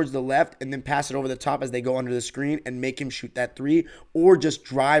back towards the left, and then pass it over the top as they go under the screen and make him shoot that three, or just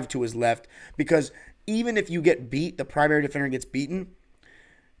drive to his left. Because even if you get beat, the primary defender gets beaten,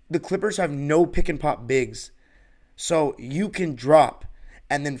 the Clippers have no pick and pop bigs. So you can drop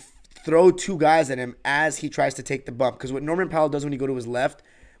and then throw two guys at him as he tries to take the bump. Because what Norman Powell does when he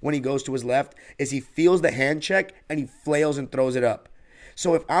goes to his left, is he feels the hand check and he flails and throws it up.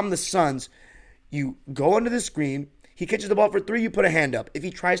 So if I'm the Suns, you go under the screen, he catches the ball for three, you put a hand up. If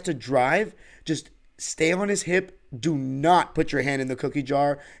he tries to drive, just stay on his hip. Do not put your hand in the cookie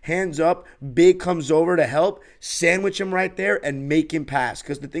jar. Hands up, big comes over to help, sandwich him right there and make him pass.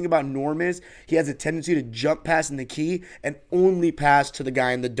 Because the thing about Norm is he has a tendency to jump pass in the key and only pass to the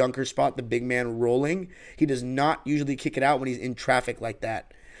guy in the dunker spot, the big man rolling. He does not usually kick it out when he's in traffic like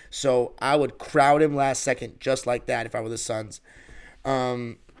that. So I would crowd him last second just like that if I were the Suns.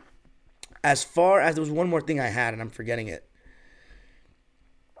 As far as, there was one more thing I had and I'm forgetting it.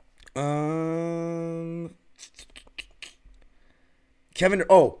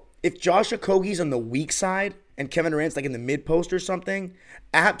 If Josh Okogie's on the weak side and Kevin Durant's like in the mid post or something,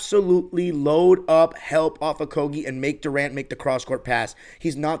 absolutely load up, help off Okogie, and make Durant make the cross-court pass.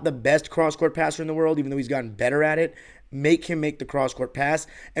 He's not the best cross-court passer in the world, even though he's gotten better at it. Make him make the cross-court pass.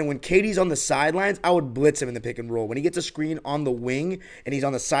 And when KD's on the sidelines, I would blitz him in the pick and roll. When he gets a screen on the wing and he's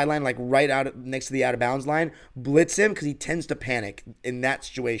on the sideline, like right out next to the out-of-bounds line, blitz him because he tends to panic in that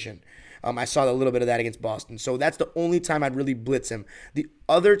situation. I saw a little bit of that against Boston. So that's the only time I'd really blitz him. The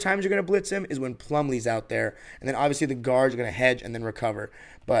other times you're going to blitz him is when Plumlee's out there. And then obviously the guards are going to hedge and then recover.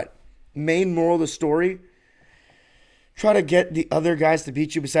 But main moral of the story, try to get the other guys to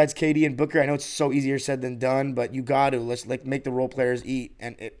beat you besides KD and Booker. I know it's so easier said than done, but you got to. Let's make the role players eat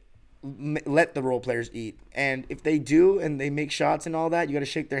and let the role players eat. And if they do and they make shots and all that, you got to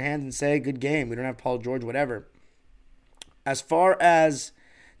shake their hands and say, good game. We don't have Paul George, whatever. As far as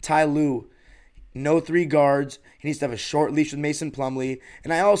Ty Lue, no 3 guards. He needs to have a short leash with Mason Plumlee.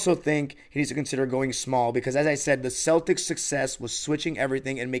 And I also think he needs to consider going small because, as I said, the Celtics' success was switching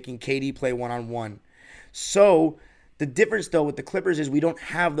everything and making KD play one-on-one. So the difference, though, with the Clippers is we don't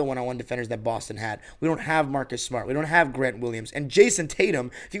have the one-on-one defenders that Boston had. We don't have Marcus Smart. We don't have Grant Williams. And Jason Tatum,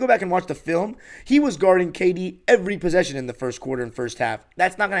 if you go back and watch the film, he was guarding KD every possession in the first quarter and first half.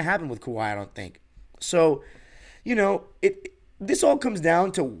 That's not going to happen with Kawhi, I don't think. So, this all comes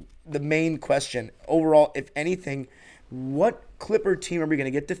down to the main question. Overall, if anything, what Clipper team are we going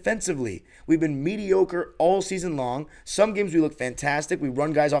to get defensively? We've been mediocre all season long. Some games we look fantastic. We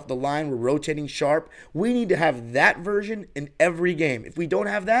run guys off the line. We're rotating sharp. We need to have that version in every game. If we don't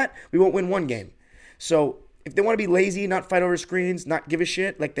have that, we won't win one game. So if they want to be lazy, not fight over screens, not give a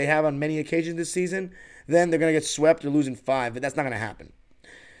shit like they have on many occasions this season, then they're going to get swept or losing 5, but that's not going to happen.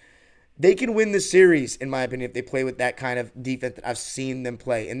 They can win this series, in my opinion, if they play with that kind of defense that I've seen them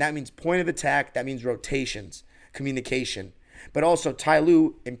play. And that means point of attack. That means rotations, communication. But also Ty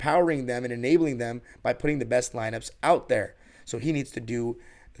Lue empowering them and enabling them by putting the best lineups out there. So he needs to do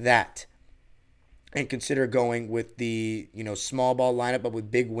that. And consider going with the small ball lineup, but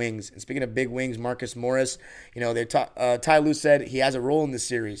with big wings. And speaking of big wings, Marcus Morris, Ty Lue said he has a role in this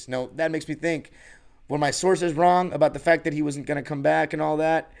series. Now, that makes me think, were my sources wrong about the fact that he wasn't going to come back and all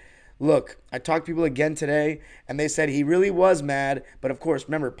that? Look, I talked to people again today, and they said he really was mad. But, of course,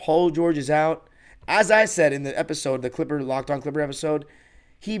 remember, Paul George is out. As I said in the episode, the Locked On Clipper episode,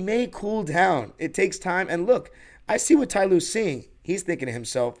 he may cool down. It takes time. And, look, I see what Ty Lue's seeing. He's thinking to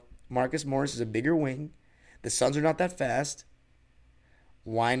himself, Marcus Morris is a bigger wing. The Suns are not that fast.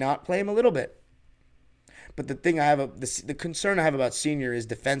 Why not play him a little bit? But the thing the concern I have about Senior is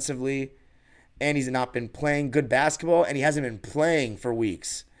defensively, and he's not been playing good basketball, and he hasn't been playing for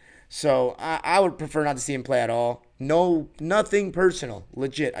weeks. So I would prefer not to see him play at all. No, nothing personal.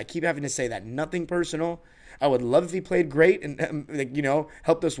 Legit. I keep having to say that. Nothing personal. I would love if he played great and,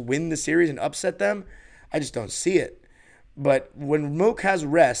 helped us win the series and upset them. I just don't see it. But when Mook has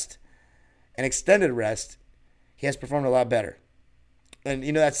rest, an extended rest, he has performed a lot better. And,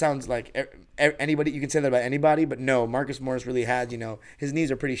 that sounds like anybody. You can say that about anybody, but no, Marcus Morris really has, his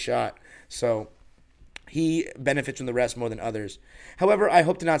knees are pretty shot. So he benefits from the rest more than others. However, I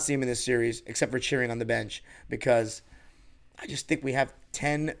hope to not see him in this series, except for cheering on the bench, because I just think we have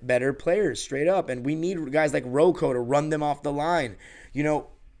 10 better players straight up, and we need guys like Rocco to run them off the line.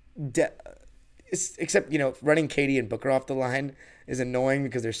 Except, running KD and Booker off the line is annoying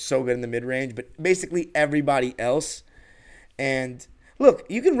because they're so good in the mid-range, but basically everybody else. And look,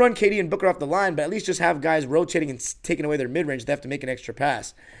 you can run KD and Booker off the line, but at least just have guys rotating and taking away their mid-range. They have to make an extra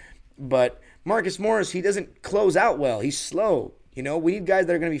pass. But Marcus Morris, he doesn't close out well. He's slow. We need guys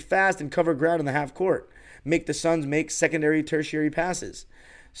that are going to be fast and cover ground in the half court. Make the Suns make secondary, tertiary passes.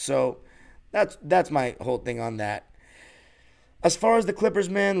 So that's my whole thing on that. As far as the Clippers,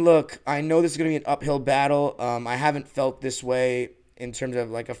 man, look, I know this is going to be an uphill battle. I haven't felt this way in terms of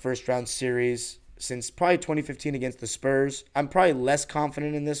like a first-round series since probably 2015 against the Spurs. I'm probably less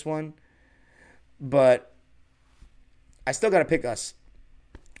confident in this one, but I still got to pick us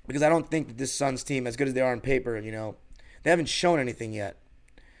because I don't think that this Suns team, as good as they are on paper, they haven't shown anything yet.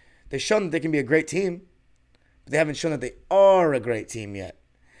 They've shown that they can be a great team, but they haven't shown that they are a great team yet.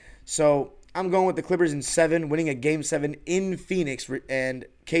 So I'm going with the Clippers in 7, winning a Game 7 in Phoenix, and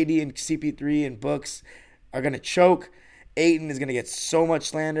KD and CP3 and Books are going to choke. Ayton is going to get so much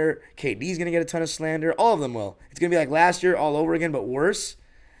slander. KD's going to get a ton of slander. All of them will. It's going to be like last year all over again, but worse.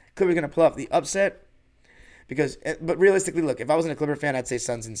 Clippers going to pull off the upset But realistically, look, if I wasn't a Clipper fan, I'd say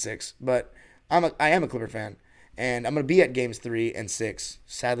Suns in 6. But I am a Clipper fan, and I'm going to be at games 3 and 6.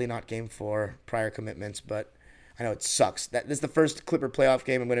 Sadly, not game 4, prior commitments, but I know it sucks. This is the first Clipper playoff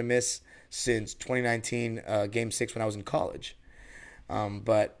game I'm going to miss since 2019, game 6 when I was in college.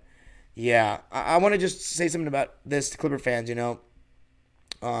 But yeah, I want to just say something about this to Clipper fans,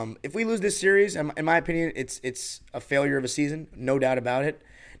 if we lose this series, in my opinion, it's a failure of a season, no doubt about it.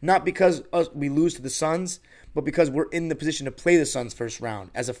 Not because we lose to the Suns, but because we're in the position to play the Suns first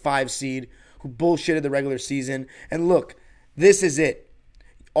round as a 5 seed who bullshitted the regular season. And look, this is it.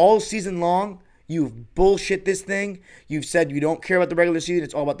 All season long, you've bullshit this thing. You've said you don't care about the regular season.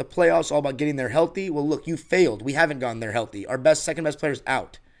 It's all about the playoffs, all about getting there healthy. Well, look, you failed. We haven't gotten there healthy. Our second best player's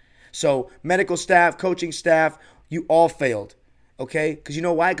out. So medical staff, coaching staff, you all failed. Okay? Because you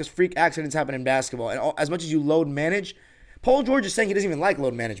know why? Because freak accidents happen in basketball. And as much as you load manage, Paul George is saying he doesn't even like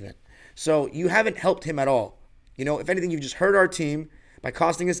load management. So you haven't helped him at all. If anything, you've just hurt our team by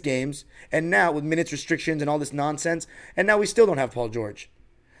costing us games. And now with minutes restrictions and all this nonsense, and now we still don't have Paul George.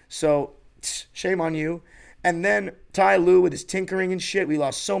 So shame on you. And then Ty Lue with his tinkering and shit. We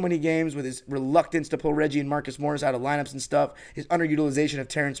lost so many games with his reluctance to pull Reggie and Marcus Morris out of lineups and stuff. His underutilization of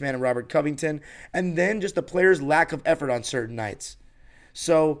Terrence Mann and Robert Covington. And then just the players' lack of effort on certain nights.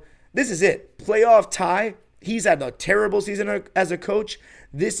 So this is it. Playoff Ty. He's had a terrible season as a coach.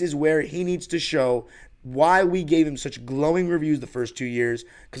 This is where he needs to show why we gave him such glowing reviews the first 2 years,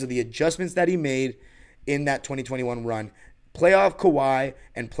 because of the adjustments that he made in that 2021 run. Playoff Kawhi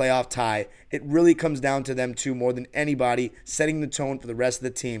and playoff Ty. It really comes down to them two more than anybody, setting the tone for the rest of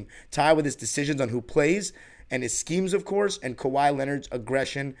the team. Ty with his decisions on who plays and his schemes, of course, and Kawhi Leonard's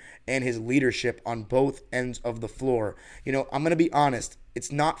aggression and his leadership on both ends of the floor. I'm going to be honest. It's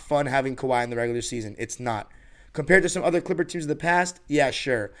not fun having Kawhi in the regular season. It's not. Compared to some other Clipper teams of the past, yeah,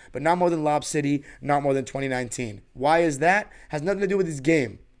 sure. But not more than Lob City, not more than 2019. Why is that? Has nothing to do with his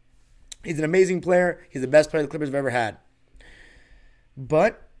game. He's an amazing player. He's the best player the Clippers have ever had.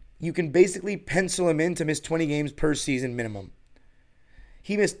 But you can basically pencil him in to miss 20 games per season minimum.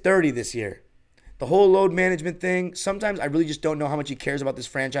 He missed 30 this year. The whole load management thing, sometimes I really just don't know how much he cares about this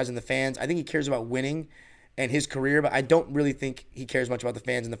franchise and the fans. I think he cares about winning and his career, but I don't really think he cares much about the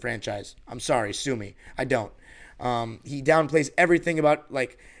fans and the franchise. I'm sorry, sue me. I don't. He downplays everything about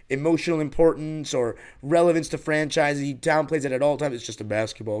emotional importance or relevance to franchises. He downplays it at all times. It's just a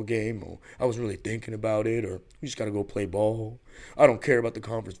basketball game. Or I was really thinking about it. Or we just got to go play ball. I don't care about the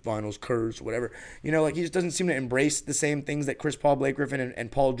conference finals curse or whatever. He just doesn't seem to embrace the same things that Chris Paul, Blake Griffin,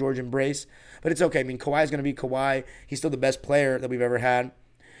 and Paul George embrace. But it's okay. Kawhi's going to be Kawhi. He's still the best player that we've ever had.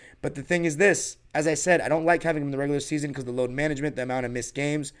 But the thing is this, as I said, I don't like having him in the regular season because of the load management, the amount of missed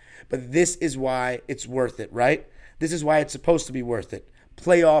games. But this is why it's worth it, right? This is why it's supposed to be worth it.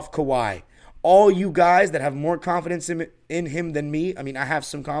 Playoff Kawhi. All you guys that have more confidence in him than me, I have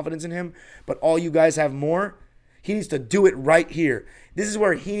some confidence in him, but all you guys have more, he needs to do it right here. This is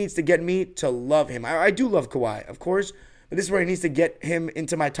where he needs to get me to love him. I do love Kawhi, of course, but this is where he needs to get him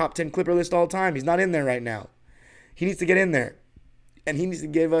into my top 10 Clipper list all time. He's not in there right now. He needs to get in there. And he needs to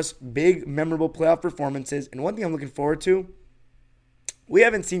give us big, memorable playoff performances. And one thing I'm looking forward to, we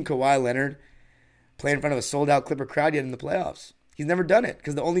haven't seen Kawhi Leonard play in front of a sold-out Clipper crowd yet in the playoffs. He's never done it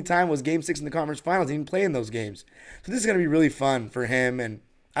because the only time was Game 6 in the conference finals. He didn't play in those games. So this is going to be really fun for him. And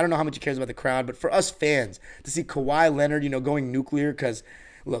I don't know how much he cares about the crowd, but for us fans, to see Kawhi Leonard, going nuclear because,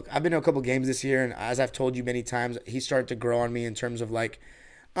 look, I've been to a couple games this year, and as I've told you many times, he started to grow on me in terms of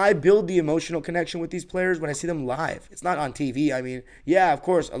I build the emotional connection with these players when I see them live. It's not on TV. Yeah, of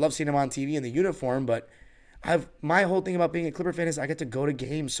course, I love seeing them on TV in the uniform, but my whole thing about being a Clipper fan is I get to go to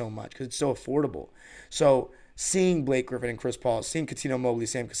games so much because it's so affordable. So seeing Blake Griffin and Chris Paul, seeing Cuttino Mobley,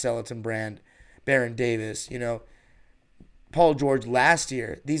 Sam Cassell, Tim Brand, Baron Davis, Paul George last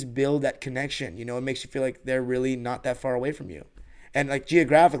year, these build that connection. It makes you feel like they're really not that far away from you. And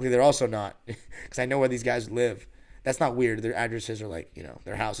geographically, they're also not because I know where these guys live. That's not weird. Their addresses are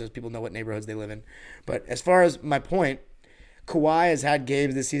their houses. People know what neighborhoods they live in. But as far as my point, Kawhi has had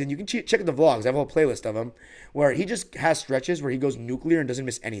games this season. You can check the vlogs. I have a whole playlist of them where he just has stretches where he goes nuclear and doesn't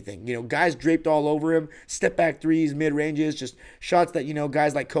miss anything. Guys draped all over him, step back threes, mid ranges, just shots that,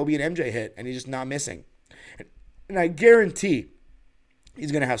 guys like Kobe and MJ hit, and he's just not missing. And I guarantee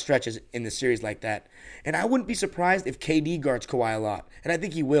he's going to have stretches in the series like that. And I wouldn't be surprised if KD guards Kawhi a lot. And I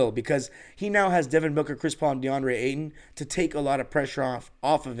think he will because he now has Devin Booker, Chris Paul, and DeAndre Ayton to take a lot of pressure off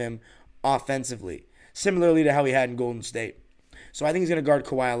of him offensively, similarly to how he had in Golden State. So I think he's going to guard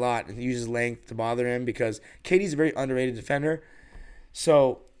Kawhi a lot and use his length to bother him because KD's a very underrated defender.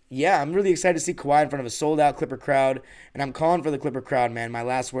 So, yeah, I'm really excited to see Kawhi in front of a sold-out Clipper crowd. And I'm calling for the Clipper crowd, man. My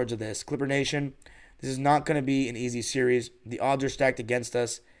last words are this. Clipper Nation, This is not going to be an easy series. The odds are stacked against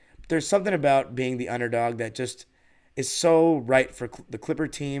us. But there's something about being the underdog that just is so right for the Clipper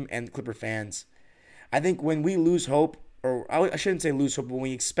team and Clipper fans. I think when we lose hope, or I shouldn't say lose hope, but when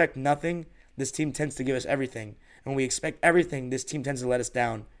we expect nothing, this team tends to give us everything. And when we expect everything, this team tends to let us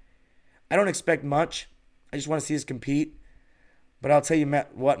down. I don't expect much. I just want to see us compete. But I'll tell you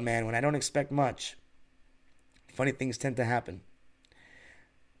what, man, when I don't expect much, funny things tend to happen.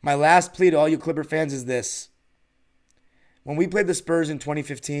 My last plea to all you Clipper fans is this. When we played the Spurs in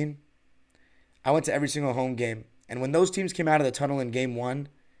 2015, I went to every single home game. And when those teams came out of the tunnel in Game 1,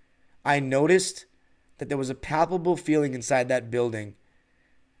 I noticed that there was a palpable feeling inside that building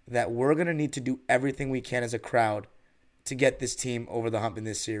that we're going to need to do everything we can as a crowd to get this team over the hump in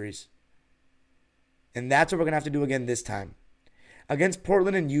this series. And that's what we're going to have to do again this time. Against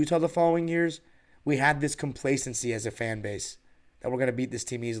Portland and Utah the following years, we had this complacency as a fan base that we're going to beat this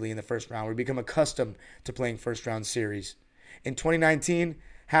team easily in the first round. We become accustomed to playing first-round series. In 2019,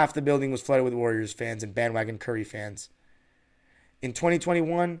 half the building was flooded with Warriors fans and bandwagon Curry fans. In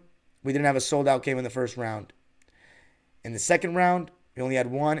 2021, we didn't have a sold-out game in the first round. In the second round, we only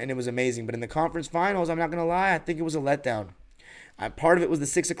had one, and it was amazing. But in the conference finals, I'm not going to lie, I think it was a letdown. Part of it was the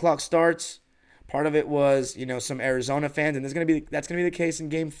 6 o'clock starts. Part of it was, some Arizona fans, and that's going to be the case in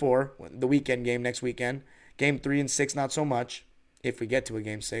Game 4, the weekend game next weekend. Game 3 and 6, not so much, if we get to a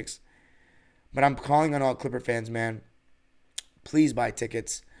Game 6. But I'm calling on all Clipper fans, man. Please buy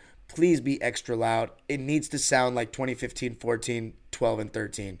tickets. Please be extra loud. It needs to sound like 2015, 14, 12, and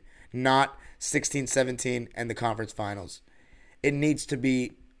 13, not 16, 17, and the conference finals. It needs to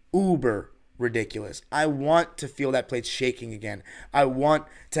be uber ridiculous. I want to feel that place shaking again. I want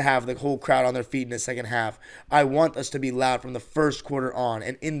to have the whole crowd on their feet in the second half. I want us to be loud from the first quarter on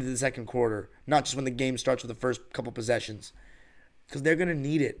and into the second quarter, not just when the game starts with the first couple possessions, because they're going to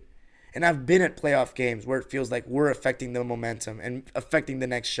need it. And I've been at playoff games where it feels like we're affecting the momentum and affecting the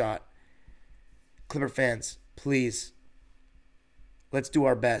next shot. Clipper fans, please, let's do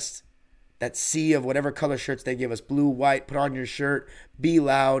our best. That sea of whatever color shirts they give us, blue, white, put on your shirt, be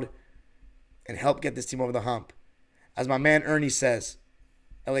loud, and help get this team over the hump. As my man Ernie says,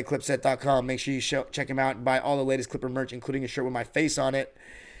 LAClipset.com, make sure you check him out and buy all the latest Clipper merch, including a shirt with my face on it.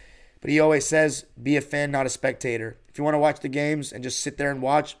 But he always says, be a fan, not a spectator. If you want to watch the games and just sit there and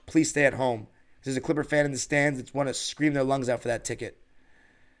watch, please stay at home. If there's a Clipper fan in the stands that want to scream their lungs out for that ticket.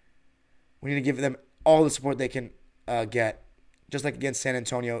 We need to give them all the support they can get, just like against San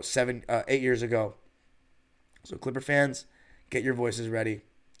Antonio 8 years ago. So Clipper fans, get your voices ready.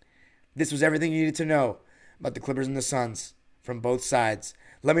 This was everything you needed to know about the Clippers and the Suns from both sides.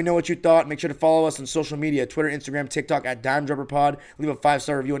 Let me know what you thought. Make sure to follow us on social media, Twitter, Instagram, TikTok at DimeDropperPod. Leave a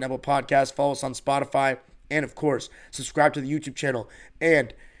 5-star review on Apple Podcasts. Follow us on Spotify. And, of course, subscribe to the YouTube channel.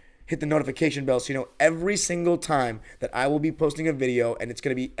 And hit the notification bell so you know every single time that I will be posting a video, and it's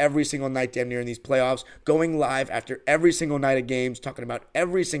going to be every single night damn near in these playoffs, going live after every single night of games, talking about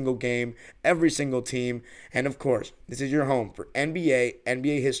every single game, every single team. And, of course, this is your home for NBA,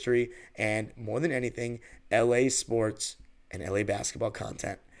 NBA history, and more than anything, LA sports and LA basketball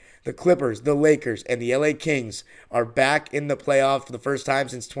content. The Clippers, the Lakers, and the LA Kings are back in the playoffs for the first time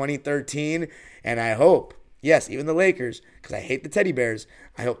since 2013, and I hope, yes, even the Lakers, because I hate the Teddy Bears,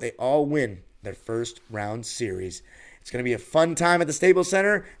 I hope they all win their first round series. It's going to be a fun time at the Staples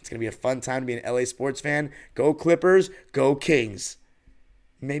Center. It's going to be a fun time to be an LA sports fan. Go Clippers, go Kings.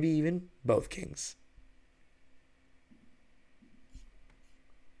 Maybe even both Kings.